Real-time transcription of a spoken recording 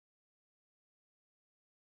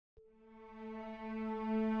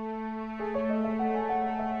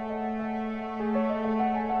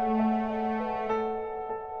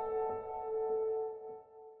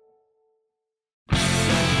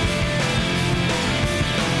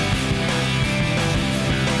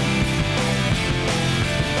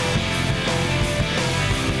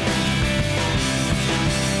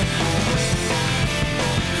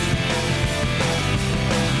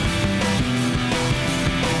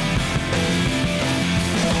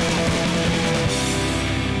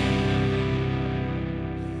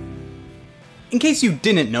In case you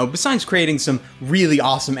didn't know, besides creating some really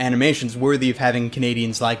awesome animations worthy of having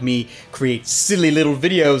Canadians like me create silly little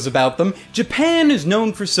videos about them, Japan is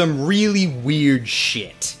known for some really weird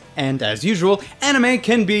shit. And as usual, anime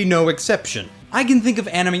can be no exception. I can think of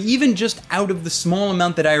anime even just out of the small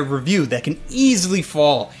amount that I reviewed that can easily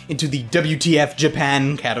fall into the WTF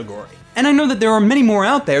Japan category. And I know that there are many more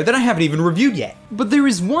out there that I haven't even reviewed yet, but there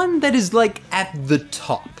is one that is like at the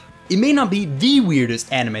top. It may not be the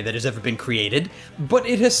weirdest anime that has ever been created, but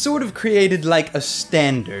it has sort of created like a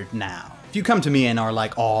standard now. If you come to me and are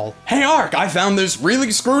like all, "Hey Ark, I found this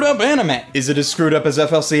really screwed up anime." Is it as screwed up as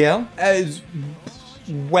FLCL?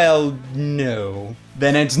 Well, no.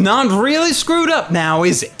 Then it's not really screwed up now,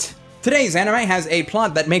 is it? Today's anime has a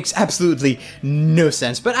plot that makes absolutely no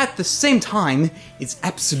sense, but at the same time, it's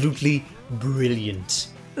absolutely brilliant.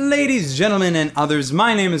 Ladies, gentlemen, and others,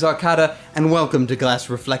 my name is Arcada, and welcome to Glass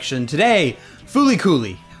Reflection. Today, Fooly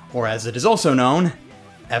Cooly, or as it is also known,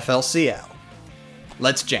 FLCL.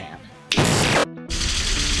 Let's jam.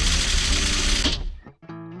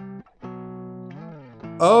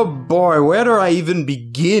 Oh boy, where do I even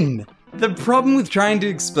begin? The problem with trying to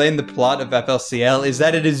explain the plot of FLCL is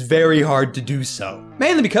that it is very hard to do so.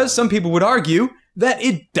 Mainly because some people would argue that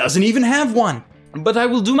it doesn't even have one. But I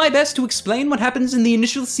will do my best to explain what happens in the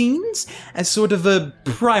initial scenes, as sort of a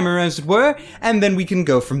primer as it were, and then we can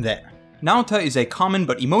go from there. Naota is a common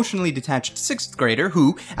but emotionally detached 6th grader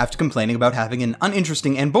who, after complaining about having an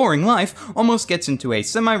uninteresting and boring life, almost gets into a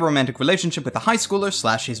semi-romantic relationship with a high schooler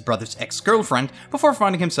 / his brother's ex-girlfriend, before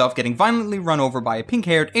finding himself getting violently run over by a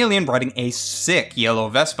pink-haired alien riding a sick yellow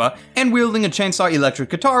Vespa, and wielding a chainsaw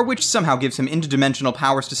electric guitar which somehow gives him interdimensional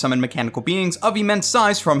powers to summon mechanical beings of immense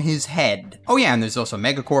size from his head. Oh yeah, and there's also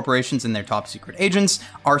megacorporations and their top-secret agents,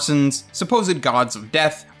 arsons, supposed gods of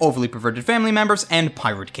death, overly perverted family members, and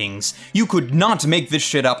pirate kings. You could not make this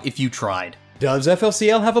shit up if you tried. Does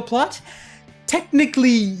FLCL have a plot? Technically,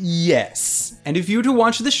 yes. And if you were to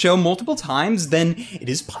watch the show multiple times, then it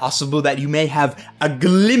is possible that you may have a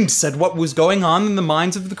glimpse at what was going on in the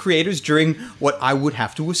minds of the creators during what I would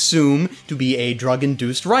have to assume to be a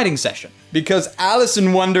drug-induced writing session. Because Alice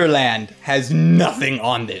in Wonderland has nothing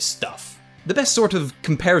on this stuff. The best sort of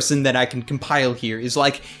comparison that I can compile here is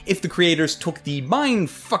like if the creators took the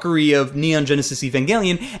mindfuckery of Neon Genesis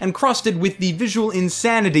Evangelion and crossed it with the visual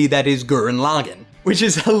insanity that is Gurren Lagann. Which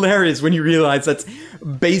is hilarious when you realize that's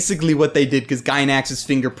basically what they did, because Gainax's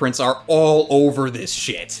fingerprints are all over this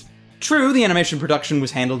shit. True, the animation production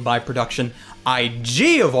was handled by Production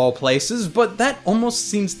IG of all places, but that almost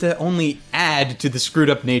seems to only add to the screwed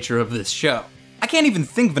up nature of this show. I can't even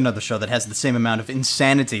think of another show that has the same amount of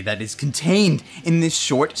insanity that is contained in this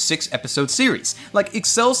short 6-episode series. Like,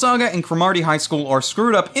 Excel Saga and Cromartie High School are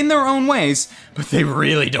screwed up in their own ways, but they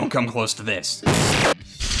really don't come close to this.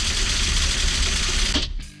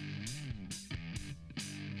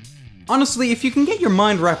 Honestly, if you can get your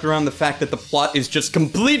mind wrapped around the fact that the plot is just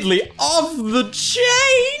completely off the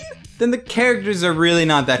chain, then the characters are really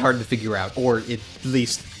not that hard to figure out, or at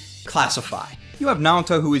least classify. You have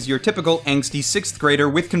Naota, who is your typical angsty 6th grader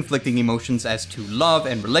with conflicting emotions as to love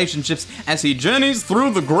and relationships as he journeys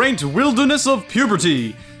through the great wilderness of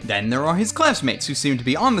puberty. Then there are his classmates, who seem to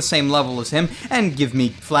be on the same level as him and give me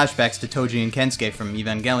flashbacks to Toji and Kensuke from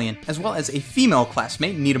Evangelion, as well as a female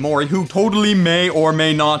classmate, Nitamori, who totally may or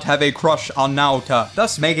may not have a crush on Naota,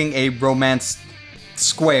 thus making a romance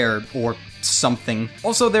square or something.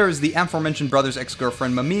 Also, there is the aforementioned brother's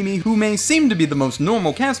ex-girlfriend Mamimi, who may seem to be the most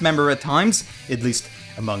normal cast member at times, at least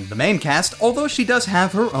among the main cast, although she does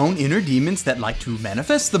have her own inner demons that like to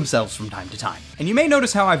manifest themselves from time to time. And you may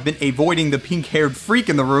notice how I've been avoiding the pink-haired freak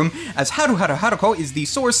in the room, as Haruko is the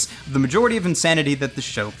source of the majority of insanity that the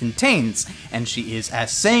show contains, and she is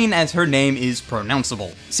as sane as her name is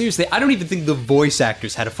pronounceable. Seriously, I don't even think the voice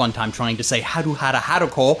actors had a fun time trying to say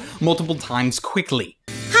Haruko multiple times quickly.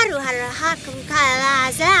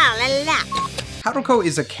 Haruko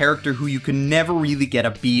is a character who you can never really get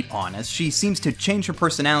a beat on, as she seems to change her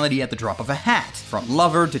personality at the drop of a hat. From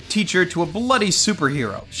lover to teacher to a bloody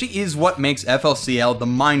superhero. She is what makes FLCL the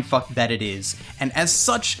mindfuck that it is, and as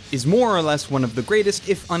such is more or less one of the greatest,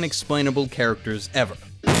 if unexplainable, characters ever.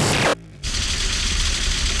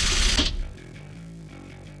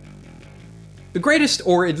 The greatest,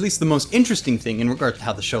 or at least the most interesting thing in regard to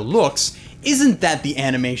how the show looks, isn't that the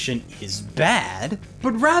animation is bad,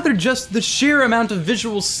 but rather just the sheer amount of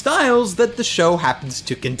visual styles that the show happens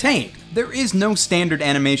to contain. There is no standard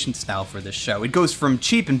animation style for this show. It goes from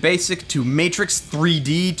cheap and basic to Matrix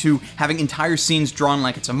 3D to having entire scenes drawn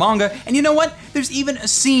like it's a manga, and you know what? There's even a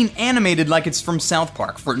scene animated like it's from South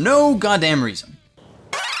Park for no goddamn reason.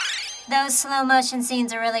 Those slow motion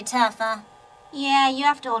scenes are really tough, huh? Yeah, you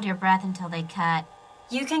have to hold your breath until they cut.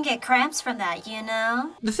 You can get cramps from that, you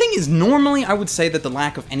know? The thing is, normally I would say that the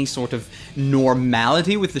lack of any sort of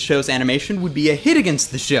normality with the show's animation would be a hit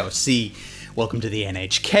against the show. See, Welcome to the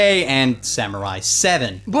NHK and Samurai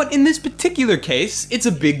 7. But in this particular case, it's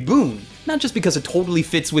a big boon. Not just because it totally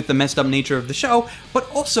fits with the messed up nature of the show,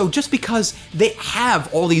 but also just because they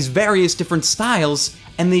have all these various different styles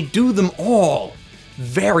and they do them all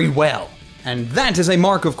very well. And that is a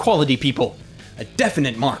mark of quality, people. A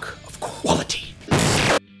definite mark of quality.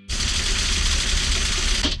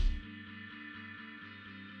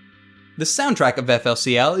 The soundtrack of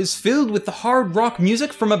FLCL is filled with the hard rock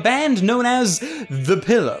music from a band known as The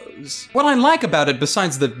Pillows. What I like about it,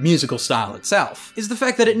 besides the musical style itself, is the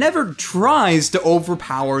fact that it never tries to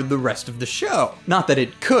overpower the rest of the show. Not that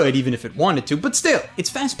it could, even if it wanted to, but still,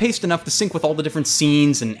 it's fast-paced enough to sync with all the different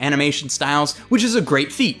scenes and animation styles, which is a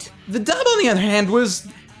great feat. The dub, on the other hand, was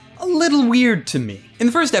a little weird to me. In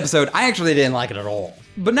the first episode, I actually didn't like it at all.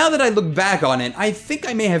 But now that I look back on it, I think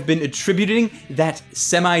I may have been attributing that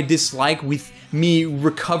semi-dislike with me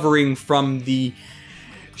recovering from the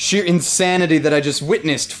sheer insanity that I just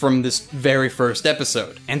witnessed from this very first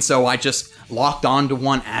episode. And so I just locked on to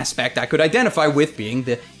one aspect I could identify with, being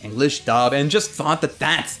the English dub, and just thought that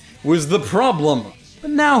that was the problem.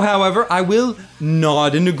 But now, however, I will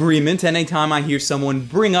nod in agreement anytime I hear someone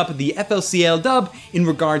bring up the FLCL dub in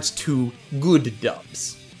regards to good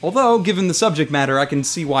dubs. Although, given the subject matter, I can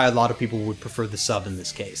see why a lot of people would prefer the sub in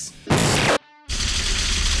this case.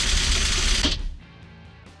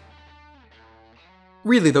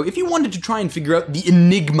 Really though, if you wanted to try and figure out the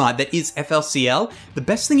enigma that is FLCL, the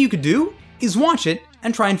best thing you could do is watch it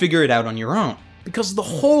and try and figure it out on your own. Because the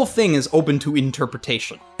whole thing is open to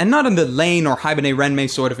interpretation. And not in the Lane or Haibane Renmei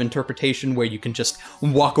sort of interpretation where you can just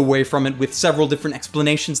walk away from it with several different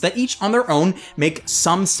explanations that each on their own make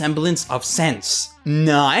some semblance of sense.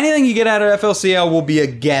 Nah, anything you get out of FLCL will be a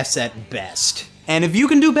guess at best. And if you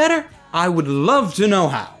can do better, I would love to know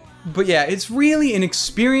how. But yeah, it's really an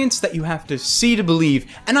experience that you have to see to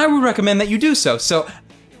believe, and I would recommend that you do so.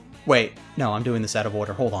 Wait, no, I'm doing this out of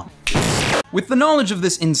order, hold on. With the knowledge of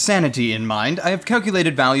this insanity in mind, I have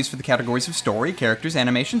calculated values for the categories of story, characters,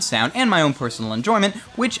 animation, sound, and my own personal enjoyment,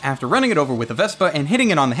 which, after running it over with a Vespa and hitting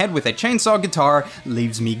it on the head with a chainsaw guitar,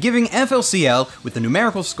 leaves me giving FLCL with a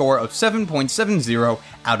numerical score of 7.70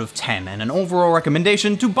 out of 10, and an overall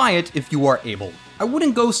recommendation to buy it if you are able. I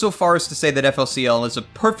wouldn't go so far as to say that FLCL is a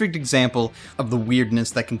perfect example of the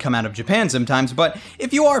weirdness that can come out of Japan sometimes, but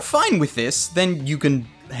if you are fine with this, then you can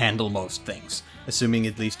handle most things. Assuming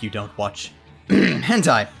at least you don't watch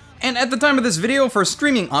hentai. And at the time of this video, for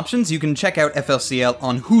streaming options, you can check out FLCL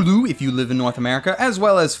on Hulu if you live in North America, as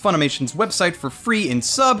well as Funimation's website for free in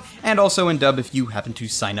sub, and also in dub if you happen to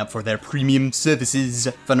sign up for their premium services.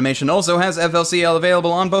 Funimation also has FLCL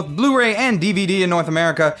available on both Blu-ray and DVD in North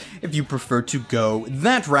America, if you prefer to go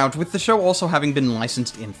that route, with the show also having been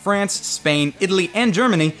licensed in France, Spain, Italy, and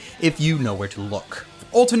Germany, if you know where to look.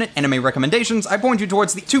 Alternate anime recommendations, I point you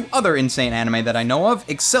towards the two other insane anime that I know of,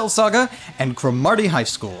 Excel Saga and Cromartie High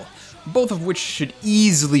School, both of which should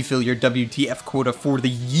easily fill your WTF quota for the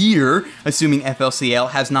year, assuming FLCL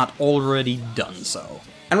has not already done so.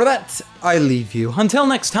 And with that, I leave you. Until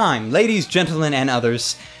next time, ladies, gentlemen, and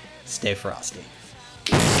others, stay frosty.